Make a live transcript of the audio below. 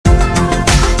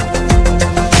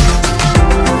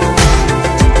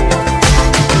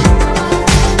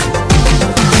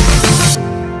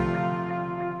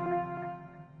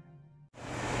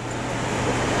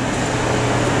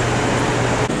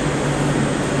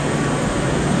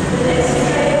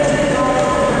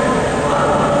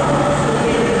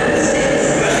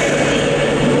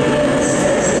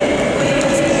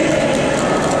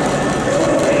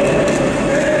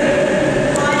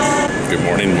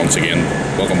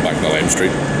welcome back to Lime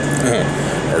Street.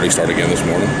 Early start again this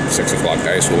morning, 6 o'clock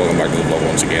guys, so welcome back to the vlog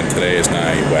once again. Today is now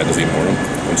Wednesday morning.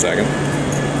 1 second.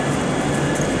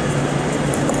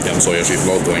 If you haven't saw yesterday's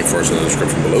vlog, the link first in the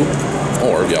description below.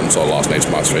 Or if you haven't saw last night's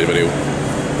match today video,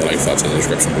 the link that's in the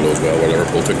description below as well, where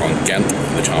Liverpool took on Ghent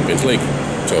in the Champions League.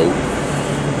 So,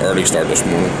 early start this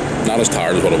morning. Not as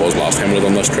tired as what it was last time when I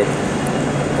done this trip.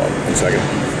 But 1 second.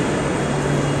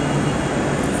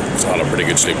 So I had a pretty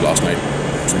good sleep last night.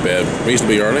 I was in bed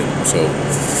reasonably early, so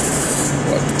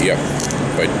but yeah,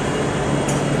 about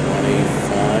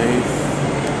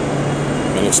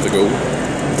 25 minutes to go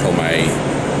until my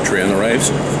train arrives.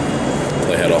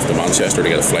 I head off to Manchester to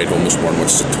get a flight home this morning,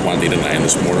 which is 20 to 9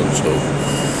 this morning, so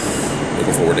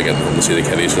looking forward to getting home to see the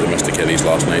kiddies, because I missed the kiddies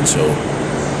last night. So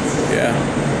yeah,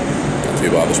 not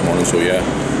too bad this morning. So yeah,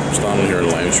 I'm standing here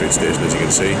in Lime Street Station, as you can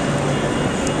see,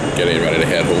 getting ready to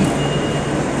head home.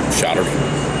 Shattered.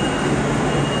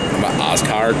 I'm not as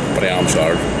tired, but I am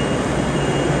shattered.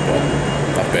 But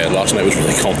that bed last night was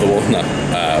really comfortable in that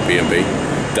B&B.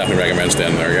 Definitely recommend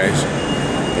staying there, guys.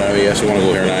 But anyway, yes, I want to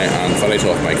go here now and finish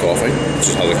off my coffee,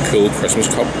 which just has a cool Christmas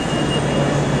cup.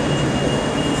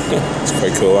 It's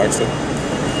quite cool, actually.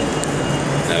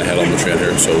 And I head on the train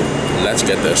here, so let's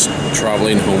get this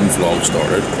travelling home vlog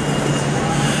started.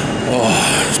 Oh,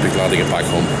 just be glad to get back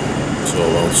home. So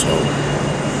well, so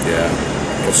yeah.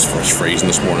 It's freezing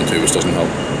this morning too, which doesn't help.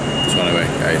 So anyway,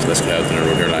 guys, let's get out on the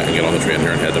road here now and get on the train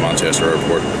here and head to Manchester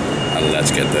Airport, and let's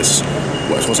get this,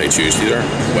 well, I was going to say Tuesday there,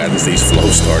 Wednesday's flow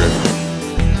started.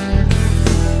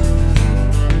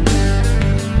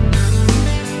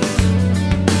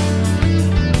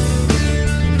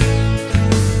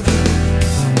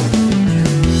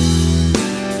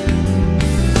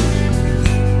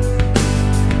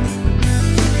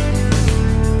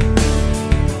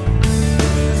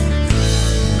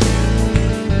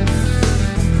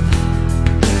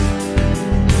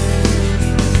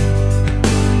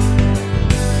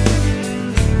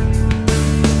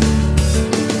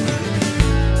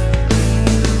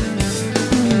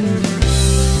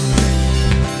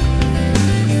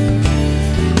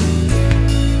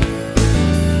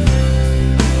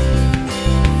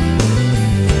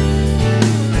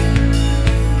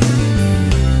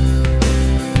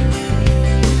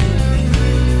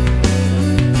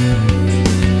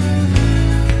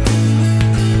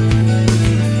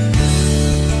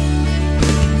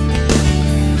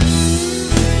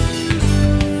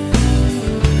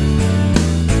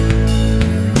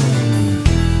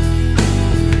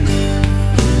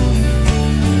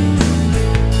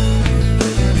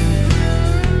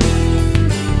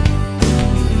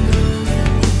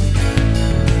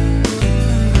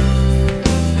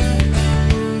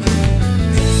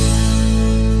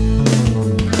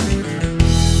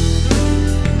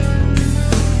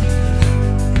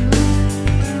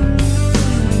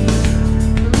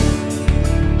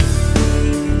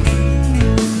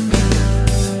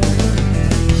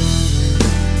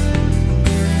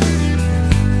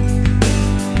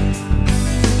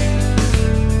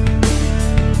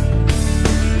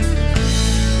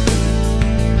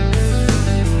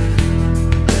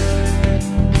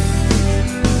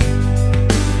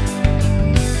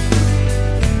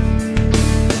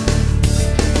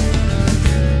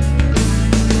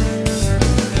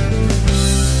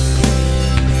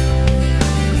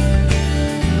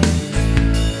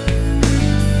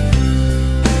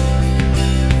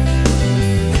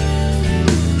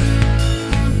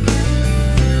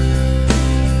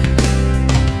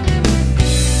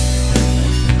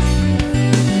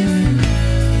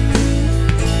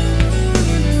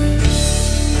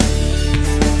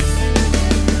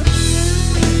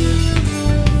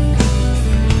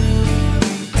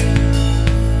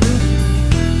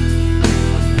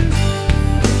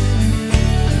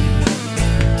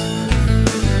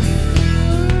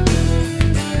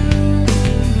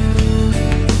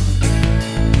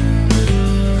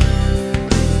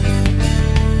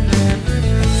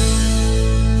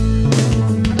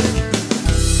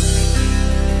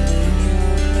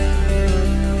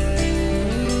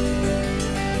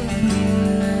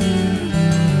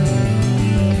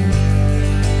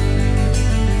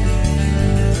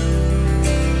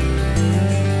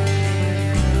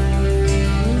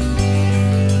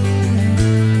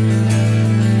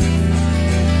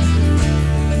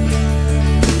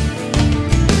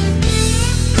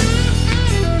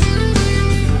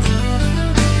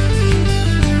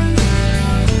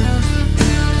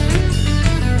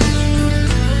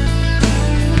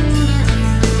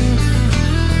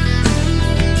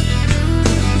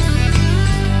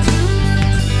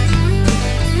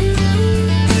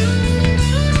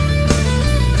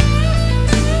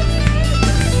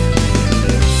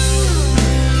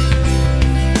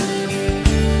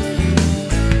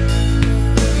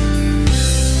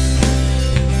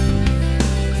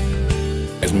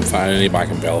 finally back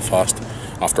in Belfast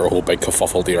after a whole big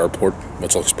kerfuffle at the airport,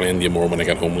 which I'll explain to you more when I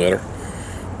get home later.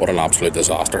 What an absolute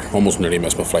disaster. Almost nearly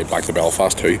missed my flight back to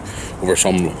Belfast too, over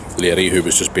some lady who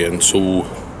was just being so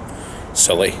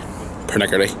silly,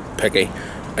 pernickety, picky,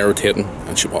 irritating,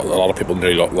 and a lot of people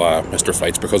nearly missed their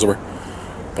flights because of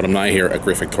her. But I'm now here at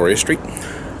Great Victoria Street,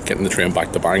 getting the train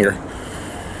back to Bangor,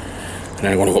 and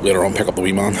I want to go up later on and pick up the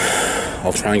wee man.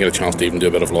 I'll try and get a chance to even do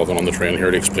a bit of vlogging on the train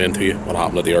here to explain to you what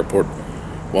happened at the airport.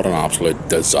 What an absolute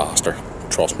disaster,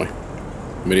 trust me.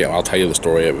 I'll tell you the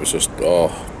story. It was just,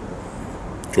 drove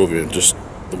you, just,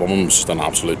 the woman was just an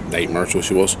absolute nightmare, so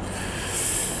she was.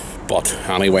 But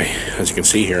anyway, as you can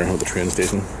see here at the train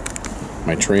station,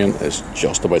 my train is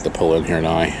just about to pull in here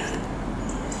now,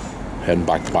 heading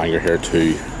back to Bangor here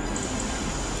to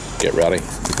get ready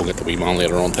to go get the wee man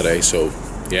later on today. So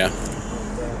yeah,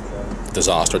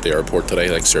 disaster at the airport today,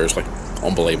 like seriously,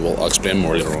 unbelievable. I'll explain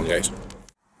more later on, guys.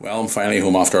 Well, I'm finally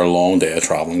home after a long day of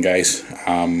travelling, guys.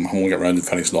 I'm going to get around to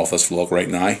finishing off this vlog right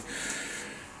now.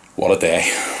 What a day.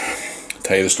 I'll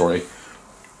tell you the story.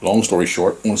 Long story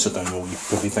short, I'm going to sit down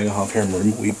with a wee thing I have here in my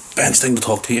room, a wee bench thing to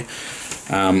talk to you.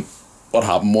 What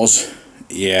happened was,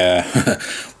 yeah,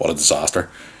 what a disaster.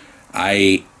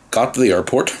 I got to the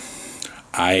airport.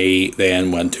 I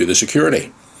then went to the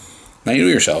security. Now, you know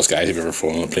yourselves, guys, if you've ever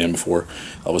flown on a plane before,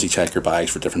 obviously check your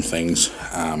bags for different things.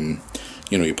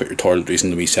 You know, you put your toiletries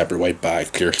in a wee separate white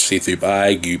bag, clear see-through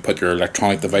bag, you put your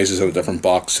electronic devices in a different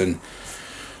box, and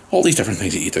all these different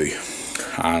things that you do.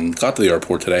 And got to the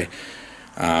airport today.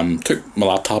 Took my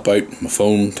laptop out, my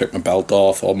phone, took my belt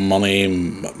off, all my money,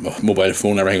 my mobile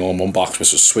phone, everything all in one box,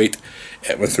 which was sweet.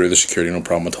 It went through the security, no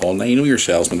problem at all. Now, you know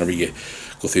yourselves, whenever you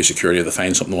go through security, they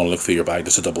find something, they want to look through your bag,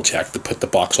 just to double check, to put the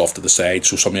box off to the side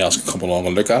so somebody else can come along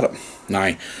and look at it.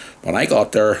 Now, when I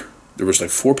got there, there was like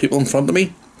 4 people in front of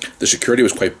me. The security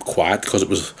was quite quiet because it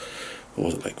was, what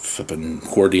was it, like flipping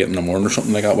 4:08 in the morning or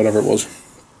something like that, whatever it was.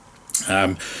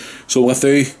 So I went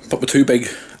through, put my 2 big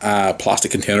plastic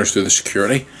containers through the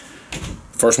security.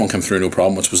 First one came through no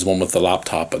problem, which was the one with the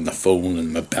laptop and the phone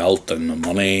and my belt and my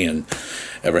money, and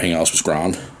everything else was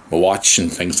grand. My watch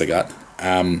and things like that.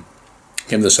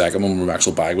 Came to the second one where my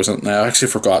actual bag was in it. Now I actually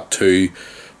forgot to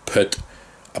put,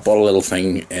 I bought a little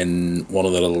thing in one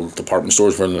of the little department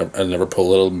stores in Liverpool,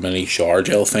 a little mini shower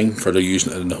gel thing for the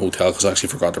using it in the hotel, because I actually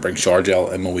forgot to bring shower gel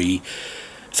in my wee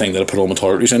thing that I put all my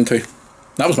toiletries into.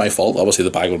 That was my fault. Obviously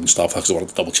the bag wouldn't stop because I wanted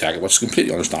to double check it, which is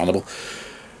completely understandable.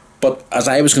 But as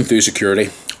I was going through security,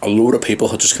 a load of people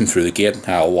had just come through the gate.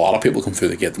 A lot of people come through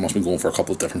the gate. They must have been going for a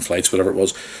couple of different flights, whatever it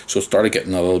was. So it started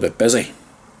getting a little bit busy.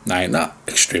 Now, not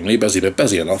extremely busy, but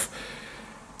busy enough.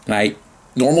 Now,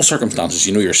 normal circumstances,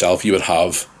 you know yourself, you would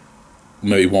have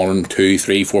maybe 1, 2,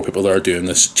 3, 4 people there doing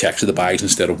this checks of the bags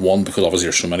instead of 1, because obviously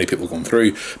there's so many people going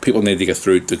through. People need to get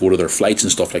through to go to their flights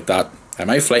and stuff like that. And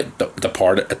my flight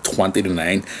departed at 20 to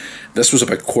 9. This was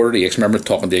about 7:45. I remember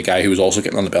talking to a guy who was also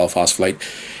getting on the Belfast flight.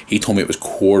 He told me it was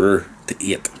 7:45 or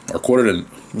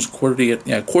was it 7:45?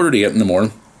 Yeah, 7:45 in the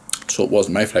morning. So it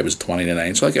wasn't. My flight was 20 to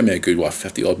 9. So that gave me a good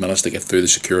 50 odd minutes to get through the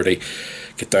security,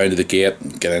 get down to the gate,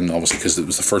 and get in, obviously, because it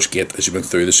was the first gate as you went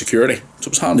through the security. So it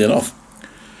was handy enough.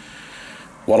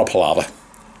 What a palaver.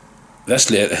 This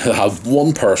lady had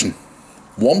one person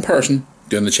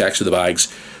doing the checks of the bags,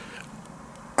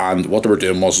 and what they were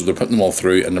doing was they were putting them all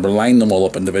through and they were lining them all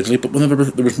up individually, but whenever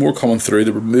there was more coming through,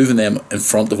 they were moving them in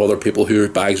front of other people whose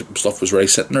bags and stuff was already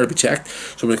sitting there to be checked.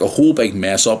 So it was like a whole big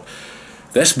mess up.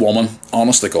 This woman,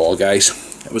 honest to God, guys,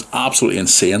 it was absolutely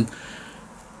insane.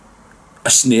 A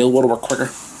snail would have worked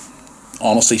quicker.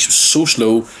 Honestly, she was so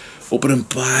slow, opening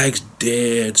bags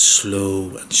dead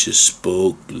slow, and she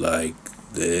spoke like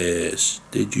this.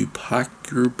 Did you pack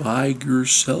your bag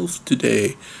yourself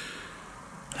today?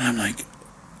 And I'm like,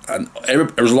 and there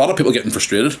was a lot of people getting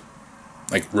frustrated,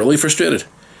 like really frustrated.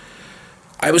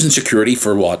 I was in security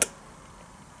for what,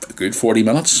 a good 40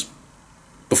 minutes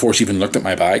before she even looked at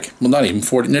my bag. Well, not even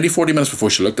 40, nearly 40 minutes before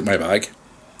she looked at my bag.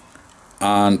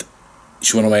 And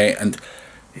she went away. And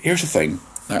here's the thing,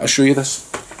 now, I'll show you this.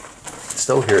 It's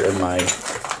still here in my, I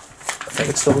think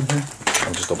it's still in here.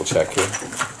 I'll just double check here. I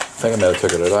think I might have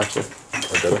took it out actually.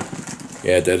 Or did it?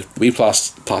 Yeah, I did. Wee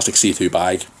plastic see-through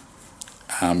bag.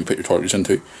 You put your toiletries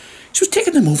into. She was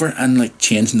taking them over and like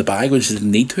changing the bag when she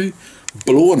didn't need to,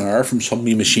 blowing air from some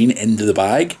wee machine into the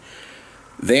bag.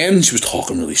 Then she was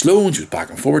talking really slow and she was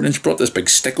back and forward, and she brought this big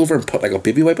stick over and put like a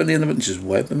baby wipe on the end of it, and she's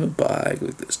wiping the bag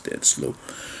like this dead slow.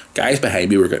 Guys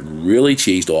behind me were getting really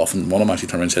cheesed off, and one of them actually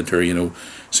turned around and said to her, you know,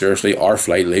 seriously, our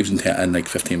flight leaves in like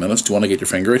 15 minutes. Do you want to get your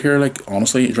finger out here? Like,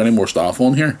 honestly, is there any more staff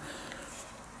on here?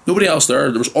 Nobody else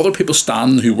there. There was other people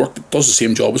standing who does the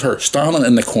same job as her, standing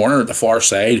in the corner at the far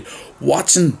side,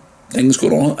 watching things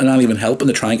going on, and not even helping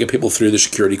to try and get people through the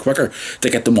security quicker to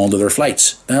get them onto their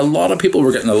flights. And a lot of people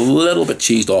were getting a little bit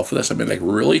cheesed off with this. I mean, like,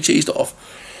 really cheesed off.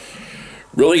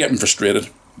 Really getting frustrated.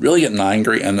 Really getting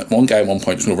angry. And one guy at one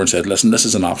point just went over and said, listen, this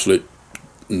is an absolute,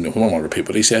 I don't want to repeat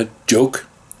what he said, joke.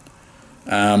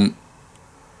 We're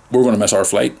going to miss our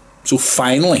flight. So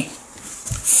finally,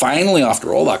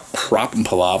 after all that crap and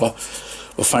palaver,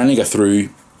 we finally got through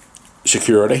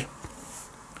security.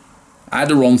 I had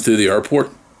to run through the airport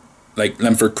like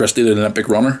Linford Christie, the Olympic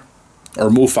runner, or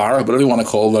Mo Farah, whatever you want to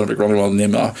call the Olympic runner, well,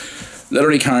 name that.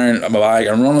 Literally carrying my bag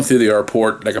and running through the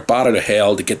airport like a bat out of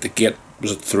hell to get to gate,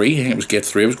 was it 3? I think it was gate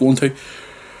 3 I was going to.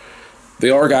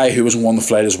 The other guy who was on the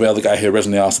flight as well, the guy who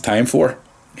originally asked the time for,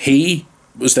 he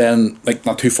was then like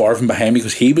not too far from behind me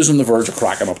because he was on the verge of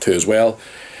cracking up too as well.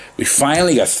 We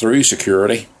finally got through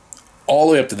security, all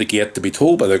the way up to the gate, to be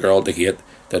told by the girl at the gate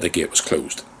that the gate was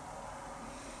closed.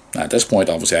 Now, at this point,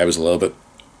 obviously, I was a little bit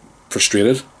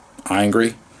frustrated,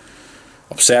 angry,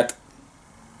 upset,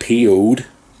 PO'd,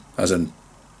 as in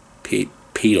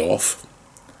peed off.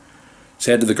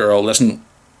 Said to the girl, listen,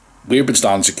 we've been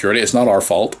standing security, it's not our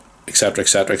fault, etc.,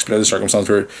 etc. Explained the circumstance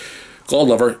for her. God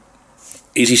love her.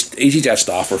 EasyJet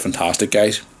staff were fantastic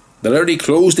guys. They literally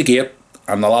closed the gate,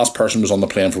 and the last person was on the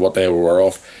plane for what they were aware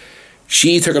of.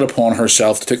 She took it upon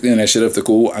herself to take the initiative to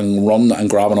go and run and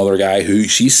grab another guy who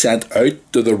she sent out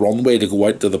to the runway to go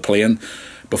out to the plane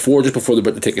just before they were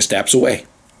about to take the steps away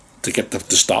to get to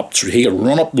stop. So he could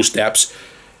run up those steps,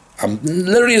 and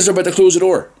literally as they're about to close the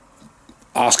door,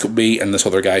 ask me and this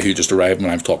other guy who just arrived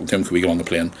when I was talking to him, could we get on the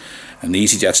plane? And the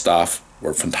EasyJet staff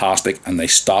were fantastic, and they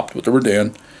stopped what they were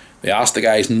doing. They asked the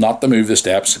guys not to move the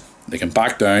steps. They came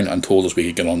back down and told us we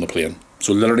could get on the plane.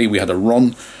 So literally we had to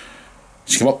run.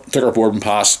 She came up, took her boarding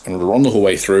pass, and we run the whole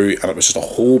way through, and it was just a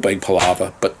whole big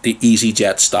palaver. But the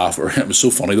EasyJet staff it was so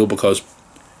funny though, because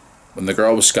when the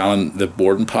girl was scanning the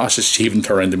boarding passes, she even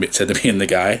turned around and said to me and the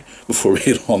guy before we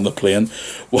get on the plane,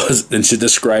 then she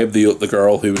described the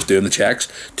girl who was doing the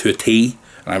checks to a T,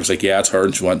 and I was like, yeah, it's her,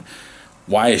 and she went,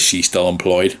 why is she still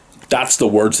employed? That's the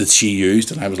words that she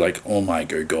used, and I was like, oh my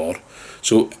good God.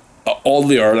 So all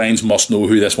the airlines must know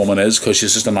who this woman is, because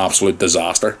she's just an absolute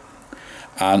disaster.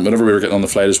 And whenever we were getting on the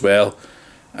flight as well,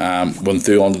 went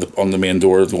through on the main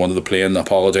door to go onto the plane,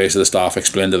 apologised to the staff,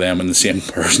 explained to them, and the same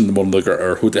person, one of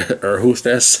the air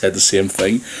hostess, said the same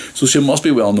thing. So she must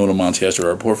be well known in Manchester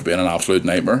Airport for being an absolute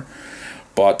nightmare.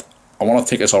 But I want to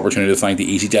take this opportunity to thank the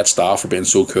EasyJet staff for being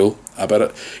so cool about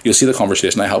it. You'll see the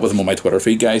conversation I had with them on my Twitter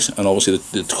feed, guys, and obviously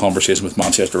the conversation with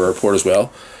Manchester Airport as well.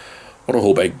 What a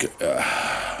whole big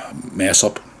mess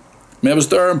up. I mean, I was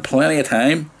there in plenty of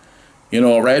time. You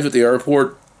know, arrived at the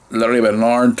airport literally about an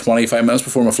hour and 25 minutes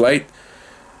before my flight,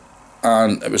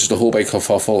 and it was just a whole big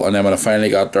kerfuffle. And then when I finally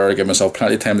got there, I gave myself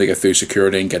plenty of time to get through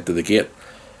security and get to the gate,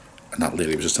 and that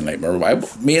lady was just a nightmare.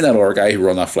 Me and that other guy who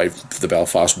ran that flight to the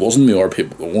Belfast wasn't the only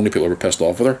people who were pissed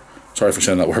off with her. Sorry for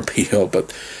saying that word, PL, but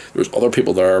there was other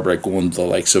people there like going to the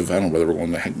likes of, I don't know whether we're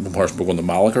going to, I think one person were going to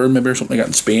Malaga maybe or something like that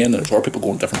in Spain, and there's other people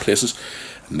going to different places,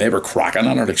 and they were cracking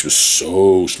on her like she was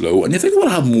so slow. And you think they would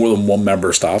have more than one member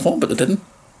of staff on, but they didn't.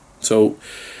 So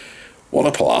what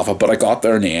a palaver. But I got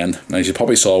there in the end, and as you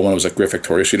probably saw when I was at Great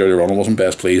Victoria Street earlier on, I wasn't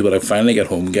best pleased, but I finally get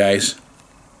home, guys,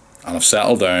 and I've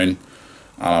settled down,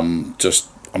 and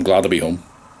I'm glad to be home.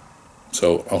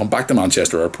 So I'll come back to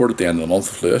Manchester Airport at the end of the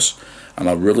month with Lewis, and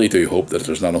I really do hope that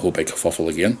there's not a whole big kerfuffle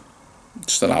again.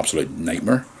 Just an absolute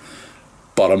nightmare.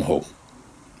 But I'm home.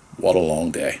 What a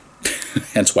long day.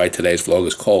 Hence why today's vlog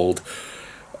is called,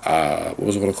 what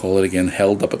was I going to call it again?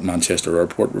 Held Up at Manchester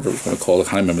Airport, whatever I was going to call it.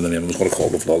 I can't remember the name I was going to call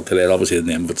the vlog today. Obviously the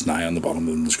name of it's now on the bottom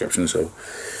of the description, so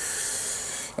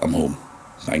I'm home.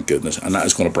 Thank goodness. And that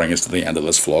is going to bring us to the end of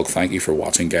this vlog. Thank you for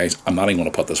watching, guys. I'm not even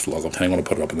going to put this vlog up. I'm going to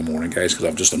put it up in the morning, guys,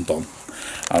 because I'm done.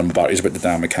 And my battery's about to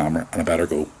die on my camera, and I better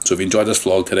go. So if you enjoyed this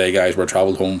vlog today, guys, where I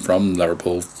travelled home from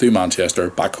Liverpool through Manchester,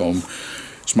 back home,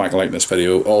 smack a like in this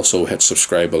video. Also, hit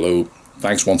subscribe below.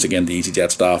 Thanks once again to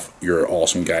EasyJet staff. You're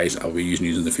awesome, guys. I'll be using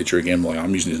these in the future again. Well,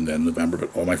 I'm using these in the end of November,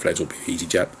 but all my flights will be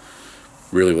EasyJet.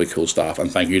 Really, really cool staff. And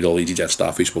thank you to all EasyJet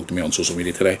staff who spoke to me on social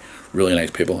media today. Really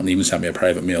nice people, and even sent me a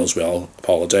private mail as well,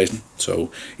 apologising. So,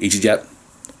 EasyJet,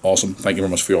 awesome. Thank you very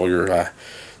much for all your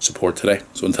support today.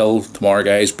 So until tomorrow,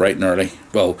 guys, bright and early.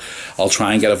 Well, I'll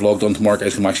try and get a vlog done tomorrow,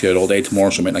 guys. I'm actually out all day tomorrow,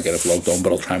 so I might not get a vlog done,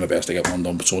 but I'll try my best to get one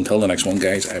done. But so until the next one,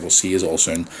 guys, I will see you all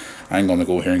soon. I'm going to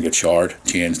go here and get showered,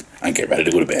 changed, and get ready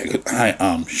to go to bed. I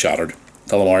am shattered.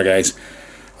 Till tomorrow, guys.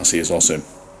 I'll see you all soon.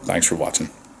 Thanks for watching.